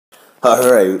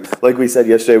Alright, like we said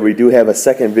yesterday, we do have a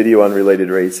second video on related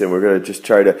rates, and we're going to just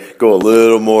try to go a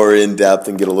little more in depth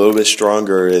and get a little bit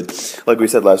stronger. And like we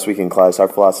said last week in class, our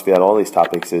philosophy on all these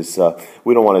topics is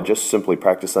we don't want to just simply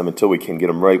practice them until we can get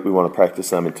them right. We want to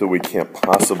practice them until we can't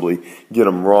possibly get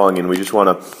them wrong, and we just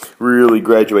want to really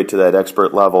graduate to that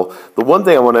expert level. The one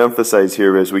thing I want to emphasize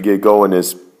here as we get going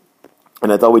is,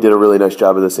 and I thought we did a really nice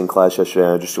job of this in class yesterday,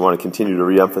 and I just want to continue to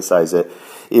re-emphasize it,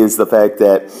 is the fact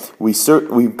that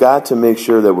we've got to make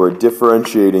sure that we're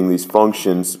differentiating these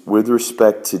functions with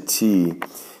respect to t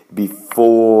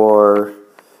before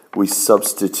we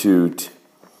substitute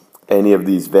any of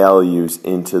these values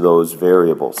into those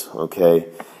variables, okay?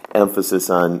 Emphasis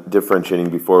on differentiating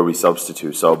before we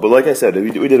substitute. So, but like I said,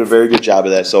 we did a very good job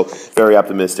of that, so very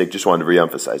optimistic, just wanted to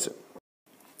re-emphasize it.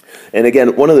 And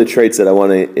again, one of the traits that I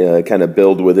want to kind of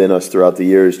build within us throughout the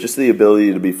year is just the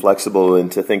ability to be flexible and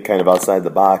to think kind of outside the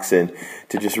box, and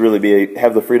to just really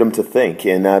have the freedom to think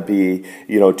and not be,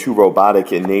 too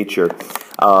robotic in nature.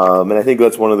 And I think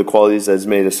that's one of the qualities that's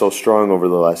made us so strong over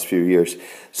the last few years.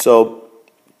 So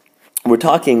we're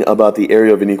talking about the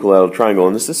area of an equilateral triangle,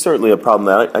 and this is certainly a problem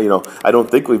that I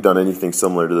don't think we've done anything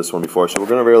similar to this one before. So we're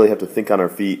going to really have to think on our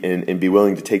feet and be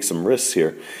willing to take some risks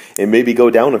here, and maybe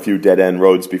go down a few dead-end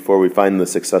roads before we find the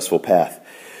successful path.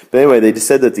 But anyway, they just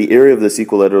said that the area of this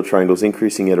equilateral triangle is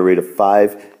increasing at a rate of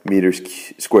 5 meters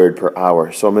squared per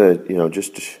hour. So I'm going to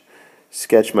just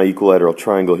sketch my equilateral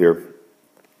triangle here.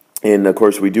 And of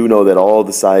course, we do know that all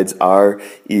the sides are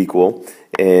equal,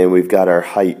 and we've got our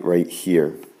height right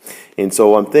here. And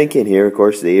so I'm thinking here, of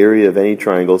course, the area of any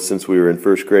triangle, since we were in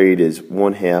first grade, is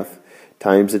 1/2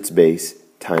 times its base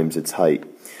times its height.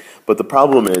 But the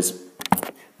problem is,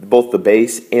 both the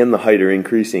base and the height are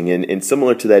increasing. And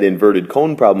similar to that inverted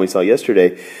cone problem we saw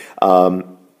yesterday,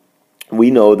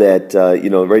 we know that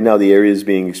right now the area is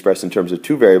being expressed in terms of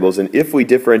two variables. And if we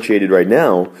differentiated right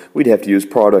now, we'd have to use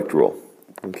product rule.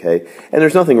 Okay, and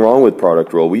there's nothing wrong with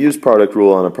product rule. We used product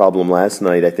rule on a problem last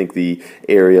night, I think the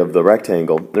area of the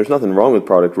rectangle. There's nothing wrong with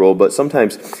product rule, but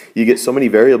sometimes you get so many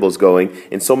variables going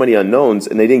and so many unknowns,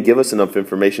 and they didn't give us enough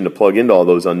information to plug into all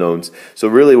those unknowns. So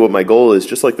really what my goal is,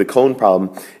 just like the cone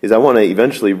problem, is I want to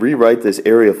eventually rewrite this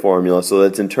area formula so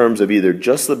that it's in terms of either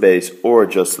just the base or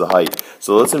just the height.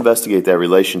 So let's investigate that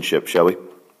relationship, shall we?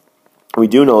 We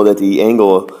do know that the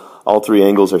angle, all three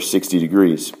angles are 60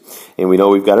 degrees. And we know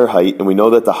we've got our height, and we know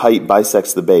that the height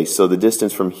bisects the base. So the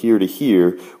distance from here to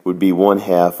here would be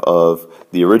 1/2 of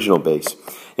the original base.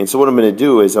 And so what I'm going to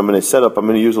do is I'm going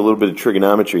to use a little bit of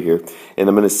trigonometry here, and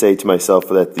I'm going to say to myself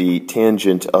that the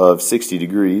tangent of 60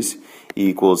 degrees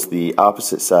equals the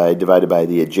opposite side divided by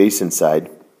the adjacent side.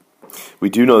 We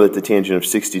do know that the tangent of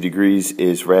 60 degrees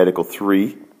is radical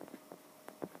 3.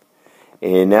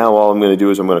 And now all I'm going to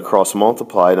do is I'm going to cross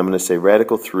multiply, and I'm going to say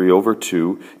radical 3 over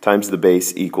 2 times the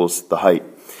base equals the height.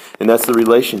 And that's the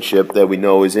relationship that we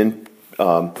know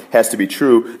has to be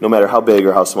true no matter how big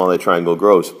or how small that triangle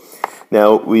grows.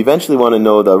 Now, we eventually want to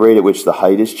know the rate at which the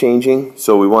height is changing.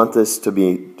 So we want this to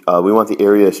be, we want the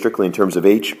area strictly in terms of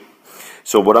h.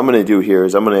 So what I'm going to do here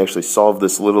is I'm going to actually solve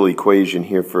this little equation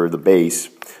here for the base,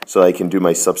 so I can do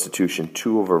my substitution,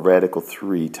 2 over radical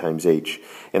 3 times h.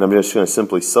 And I'm just going to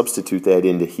simply substitute that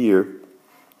into here.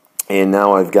 And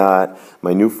now I've got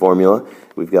my new formula.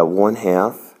 We've got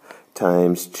 1/2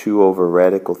 times 2 over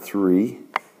radical 3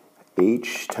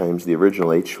 h times the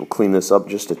original h. We'll clean this up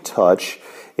just a touch.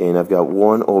 And I've got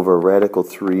 1 over radical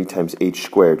 3 times h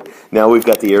squared. Now we've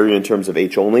got the area in terms of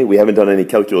h only. We haven't done any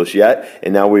calculus yet.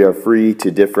 And now we are free to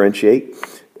differentiate.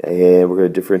 And we're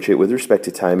going to differentiate with respect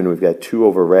to time. And we've got 2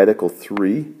 over radical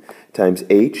 3 times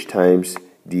h times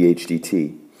dh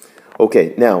dt.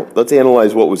 Okay, now let's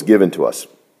analyze what was given to us.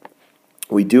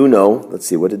 We do know, let's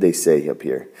see, what did they say up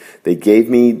here? They gave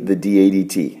me the dA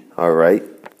dt, all right?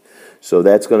 So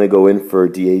that's going to go in for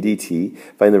dA dt.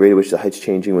 Find the rate at which the height's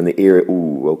changing when the area,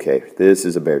 ooh, okay, this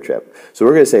is a bear trap. So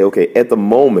we're going to say, okay, at the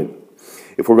moment,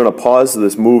 if we're going to pause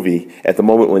this movie, at the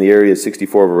moment when the area is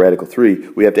 64 over radical 3,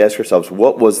 we have to ask ourselves,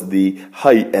 what was the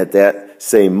height at that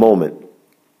same moment?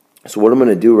 So what I'm going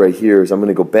to do right here is I'm going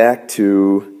to go back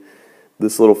to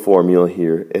this little formula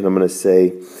here, and I'm going to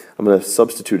say, I'm going to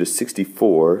substitute a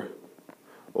 64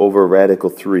 over radical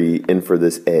 3 in for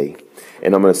this a.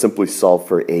 And I'm going to simply solve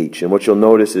for h. And what you'll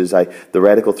notice is the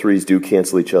radical 3's do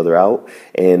cancel each other out,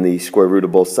 and the square root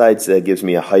of both sides, that gives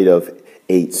me a height of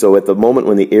 8. So at the moment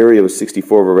when the area was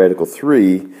 64 over radical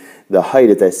 3, the height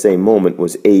at that same moment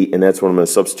was 8, and that's what I'm going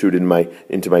to substitute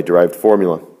into my derived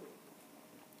formula.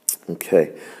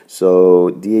 Okay,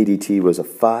 so dA dt was a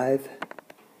 5.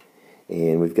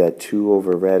 And we've got 2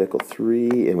 over radical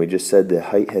 3, and we just said the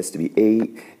height has to be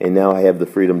 8, and now I have the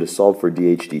freedom to solve for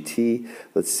dh dt.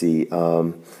 Let's see,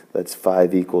 that's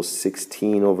 5 equals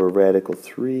 16 over radical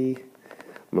 3.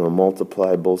 I'm going to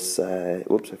multiply both sides.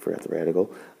 Whoops, I forgot the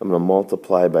radical. I'm going to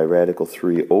multiply by radical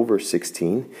 3 over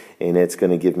 16, and it's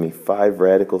going to give me 5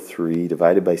 radical 3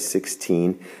 divided by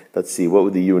 16. Let's see, what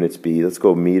would the units be? Let's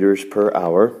go meters per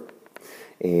hour,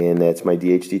 and that's my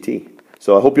dh dt.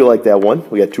 So I hope you like that one.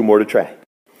 We got 2 more to try.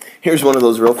 Here's one of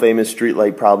those real famous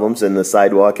streetlight problems in the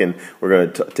sidewalk, and we're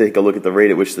going to take a look at the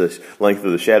rate at which the length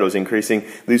of the shadow is increasing.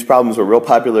 These problems were real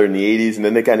popular in the 80s, and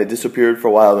then they kind of disappeared for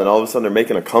a while, and then all of a sudden they're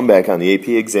making a comeback on the AP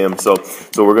exam. So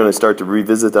we're going to start to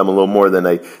revisit them a little more than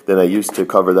I used to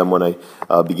cover them when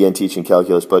I began teaching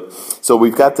calculus. So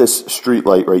we've got this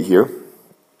streetlight right here,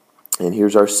 and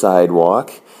here's our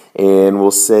sidewalk. And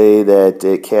we'll say that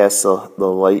it casts the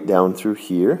light down through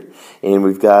here. And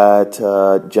we've got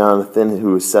Jonathan,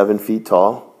 who is 7 feet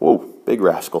tall. Whoa, big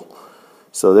rascal.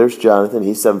 So there's Jonathan.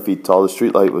 He's 7 feet tall. The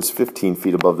street light was 15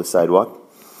 feet above the sidewalk.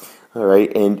 All right,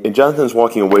 and Jonathan's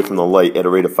walking away from the light at a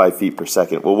rate of 5 feet per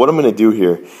second. Well, what I'm going to do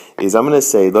here is I'm going to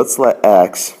say, let's let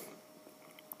x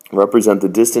represent the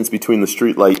distance between the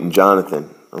street light and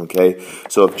Jonathan. Okay,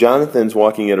 so if Jonathan's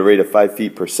walking at a rate of 5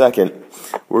 feet per second,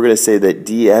 we're going to say that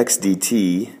dx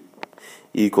dt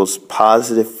equals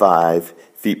positive 5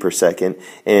 feet per second.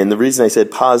 And the reason I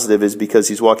said positive is because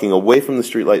he's walking away from the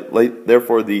street light,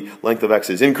 therefore the length of x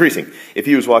is increasing. If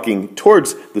he was walking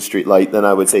towards the street light, then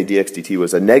I would say dx dt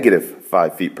was a negative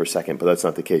 5 feet per second, but that's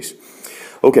not the case.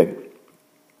 Okay.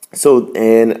 So,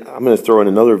 and I'm going to throw in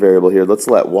another variable here. Let's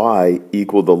let y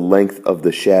equal the length of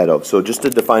the shadow. So just to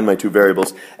define my 2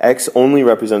 variables, x only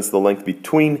represents the length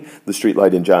between the street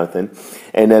light and Jonathan,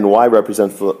 and then y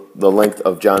represents the length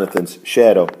of Jonathan's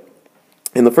shadow.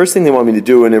 And the first thing they want me to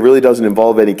do, and it really doesn't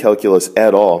involve any calculus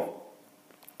at all,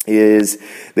 is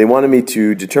they wanted me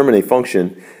to determine a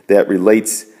function that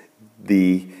relates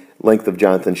the length of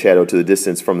Jonathan's shadow to the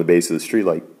distance from the base of the street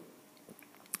light.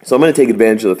 So I'm going to take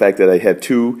advantage of the fact that I have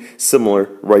 2 similar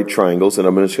right triangles, and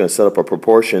I'm just going to set up a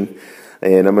proportion,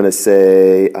 and I'm going to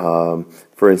say,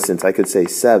 for instance, I could say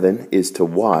 7 is to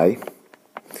y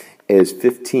as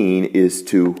 15 is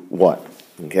to what?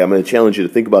 Okay, I'm going to challenge you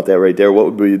to think about that right there. What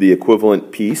would be the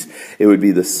equivalent piece? It would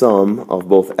be the sum of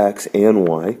both x and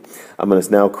y. I'm going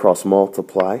to now cross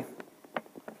multiply.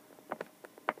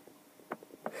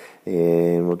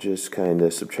 And we'll just kind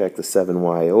of subtract the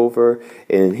 7y over.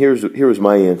 And here was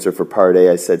my answer for part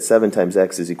A. I said 7 times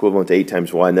x is equivalent to 8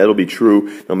 times y, and that'll be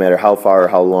true no matter how far or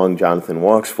how long Jonathan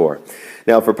walks for.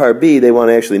 Now for part B, they want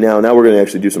to actually, now we're going to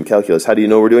actually do some calculus. How do you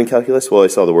know we're doing calculus? Well, I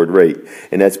saw the word rate,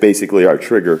 and that's basically our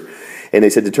trigger. And they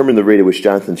said determine the rate at which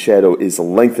Jonathan's shadow is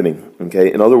lengthening.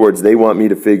 Okay, in other words, they want me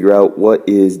to figure out what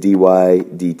is dy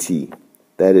dt.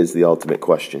 That is the ultimate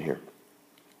question here.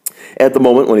 At the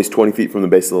moment, when he's 20 feet from the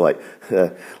base of the light,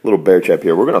 little bear trap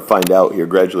here, we're going to find out here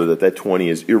gradually that 20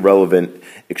 is irrelevant,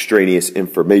 extraneous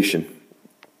information.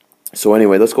 So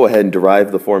anyway, let's go ahead and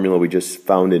derive the formula we just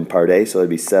found in part A. So that'd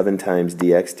be 7 times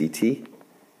dx dt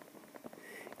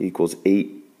equals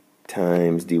 8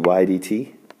 times dy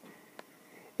dt.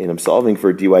 And I'm solving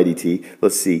for dy dt.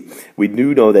 Let's see. We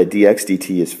do know that dx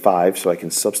dt is 5, so I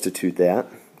can substitute that.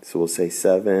 So we'll say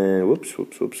 7, whoops,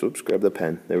 grab the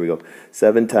pen. There we go.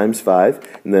 7 times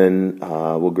 5, and then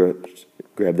we'll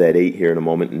grab that 8 here in a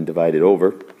moment and divide it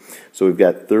over. So we've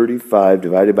got 35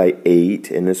 divided by 8,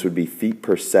 and this would be feet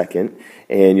per second.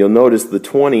 And you'll notice the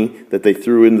 20 that they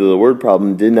threw into the word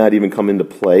problem did not even come into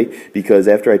play, because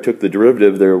after I took the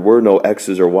derivative, there were no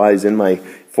x's or y's in my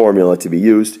formula to be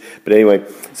used. But anyway,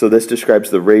 so this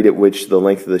describes the rate at which the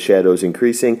length of the shadow is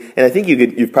increasing. And I think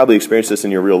you've probably experienced this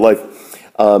in your real life.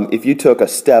 If you took a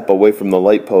step away from the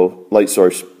light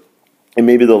source, and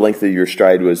maybe the length of your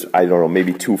stride was, I don't know,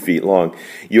 maybe 2 feet long,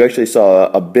 you actually saw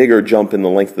a bigger jump in the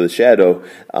length of the shadow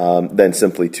than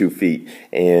simply 2 feet.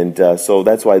 And so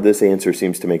that's why this answer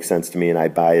seems to make sense to me, and I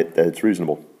buy it that it's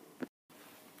reasonable.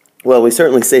 Well, we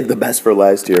certainly saved the best for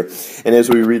last here. And as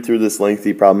we read through this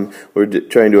lengthy problem, we're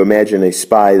trying to imagine a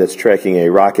spy that's tracking a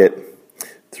rocket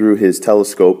through his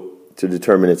telescope to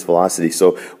determine its velocity.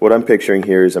 So what I'm picturing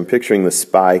here is I'm picturing the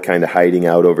spy kind of hiding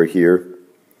out over here.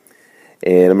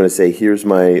 And I'm going to say, here's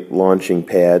my launching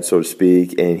pad, so to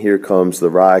speak, and here comes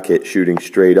the rocket shooting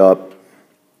straight up.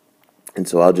 And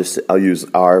so I'll use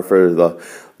R for the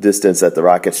distance that the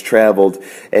rocket's traveled.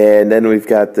 And then we've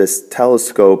got this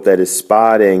telescope that is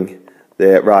spotting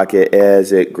that rocket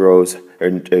as it grows, or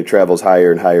it travels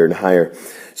higher and higher and higher.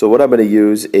 So what I'm going to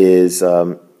use is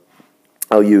I'll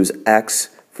use X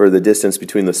for the distance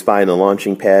between the spy and the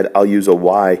launching pad. I'll use a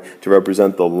y to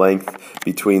represent the length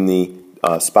between the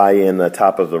spy and the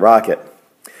top of the rocket.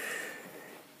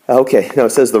 Okay, now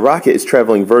it says the rocket is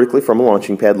traveling vertically from a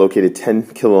launching pad located 10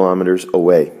 kilometers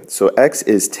away. So x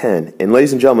is 10. And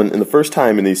ladies and gentlemen, in the first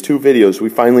time in these two videos, we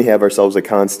finally have ourselves a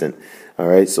constant.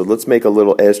 Alright, so let's make a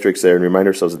little asterisk there and remind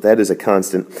ourselves that that is a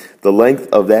constant. The length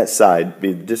of that side,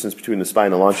 the distance between the spy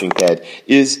and the launching pad,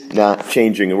 is not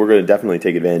changing, and we're going to definitely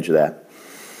take advantage of that.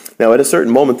 Now, at a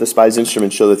certain moment, the spy's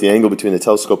instruments show that the angle between the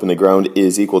telescope and the ground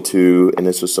is equal to, and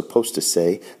this was supposed to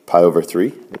say pi over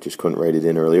 3. I just couldn't write it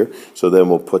in earlier. So then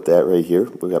we'll put that right here.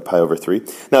 We've got pi over 3.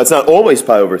 Now, it's not always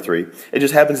pi over 3. It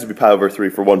just happens to be pi over 3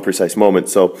 for one precise moment.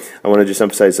 So I want to just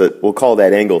emphasize that we'll call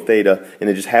that angle theta, and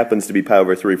it just happens to be pi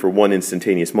over 3 for one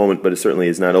instantaneous moment, but it certainly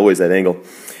is not always that angle.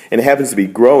 And it happens to be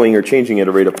growing or changing at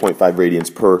a rate of 0.5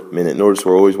 radians per minute. Notice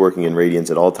we're always working in radians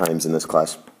at all times in this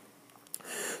class.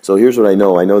 So here's what I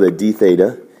know. I know that d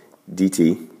theta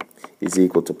dt is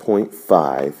equal to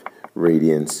 0.5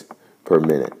 radians per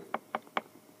minute.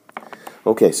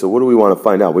 Okay, so what do we want to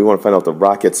find out? We want to find out the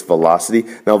rocket's velocity.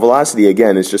 Now, velocity,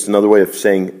 again, is just another way of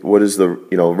saying what is the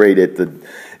rate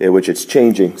at which it's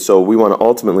changing. So we want to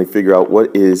ultimately figure out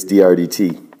what is dr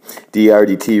dt. dr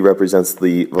dt represents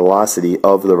the velocity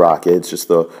of the rocket. It's just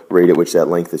the rate at which that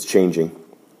length is changing.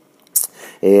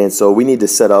 And so we need to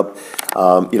set up,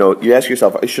 you ask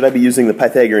yourself, should I be using the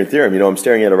Pythagorean theorem? I'm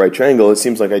staring at a right triangle. It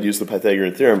seems like I'd use the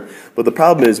Pythagorean theorem. But the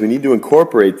problem is we need to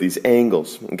incorporate these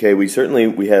angles. Okay, we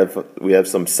have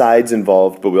some sides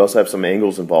involved, but we also have some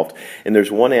angles involved. And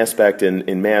there's one aspect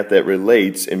in math that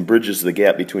relates and bridges the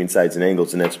gap between sides and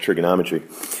angles, and that's trigonometry.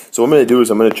 So what I'm going to do is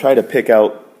I'm going to try to pick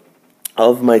out,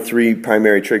 of my three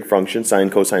primary trig functions, sine,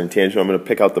 cosine, and tangent, I'm going to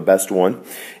pick out the best one.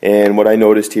 And what I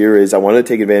noticed here is I wanted to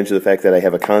take advantage of the fact that I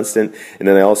have a constant, and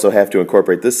then I also have to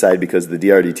incorporate this side because the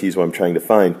dr dt is what I'm trying to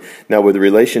find. Now, with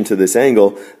relation to this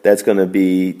angle, that's going to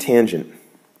be tangent.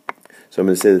 So I'm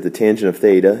going to say that the tangent of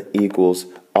theta equals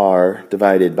r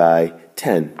divided by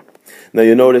 10. Now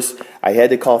you'll notice I had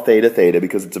to call theta theta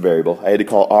because it's a variable. I had to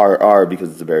call r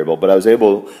because it's a variable, but I was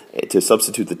able to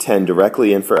substitute the 10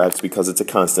 directly in for x because it's a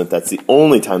constant. That's the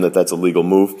only time that that's a legal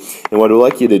move. And what I'd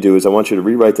like you to do is I want you to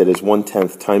rewrite that as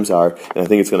 1/10 times r, and I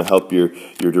think it's going to help your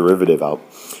derivative out.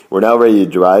 We're now ready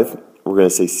to derive. We're going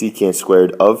to say secant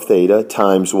squared of theta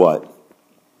times what?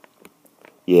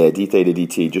 Yeah, d theta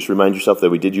dt. Just remind yourself that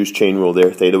we did use chain rule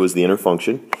there. Theta was the inner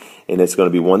function, and it's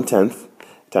going to be 1/10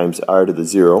 times r to the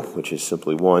 0, which is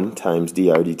simply 1 times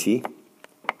dr dt.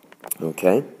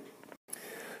 Okay?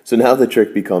 So now the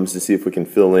trick becomes to see if we can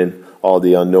fill in all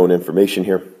the unknown information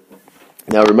here.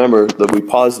 Now remember that we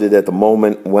paused it at the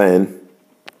moment when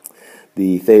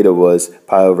the theta was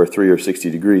pi over 3 or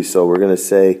 60 degrees. So we're going to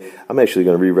say, I'm actually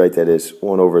going to rewrite that as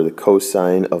 1 over the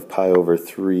cosine of pi over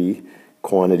 3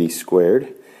 quantity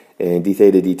squared. And d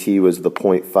theta dt was the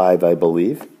 0.5, I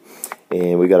believe.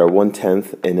 And we got our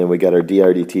 1/10, and then we got our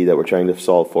dr dt that we're trying to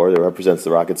solve for. That represents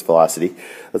the rocket's velocity.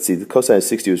 Let's see, the cosine of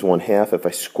 60 is 1/2. If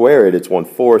I square it, it's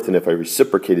 1/4, and if I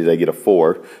reciprocate it, I get a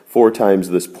 4. 4 times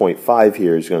this 0.5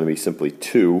 here is going to be simply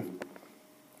 2.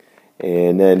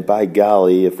 And then, by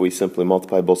golly, if we simply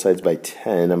multiply both sides by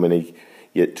 10, I'm going to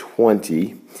get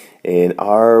 20. And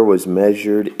r was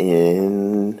measured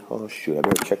in, oh shoot, I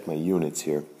better check my units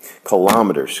here.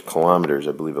 Kilometers,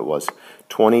 I believe it was.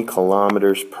 20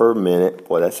 kilometers per minute.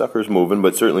 Boy, that sucker's moving,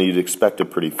 but certainly you'd expect a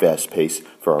pretty fast pace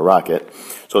for a rocket.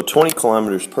 So 20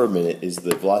 kilometers per minute is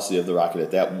the velocity of the rocket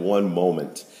at that one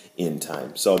moment in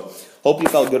time. So hope you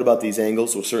felt good about these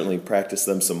angles. We'll certainly practice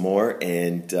them some more,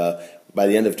 and by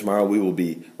the end of tomorrow we will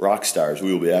be rock stars.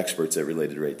 We will be experts at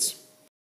related rates.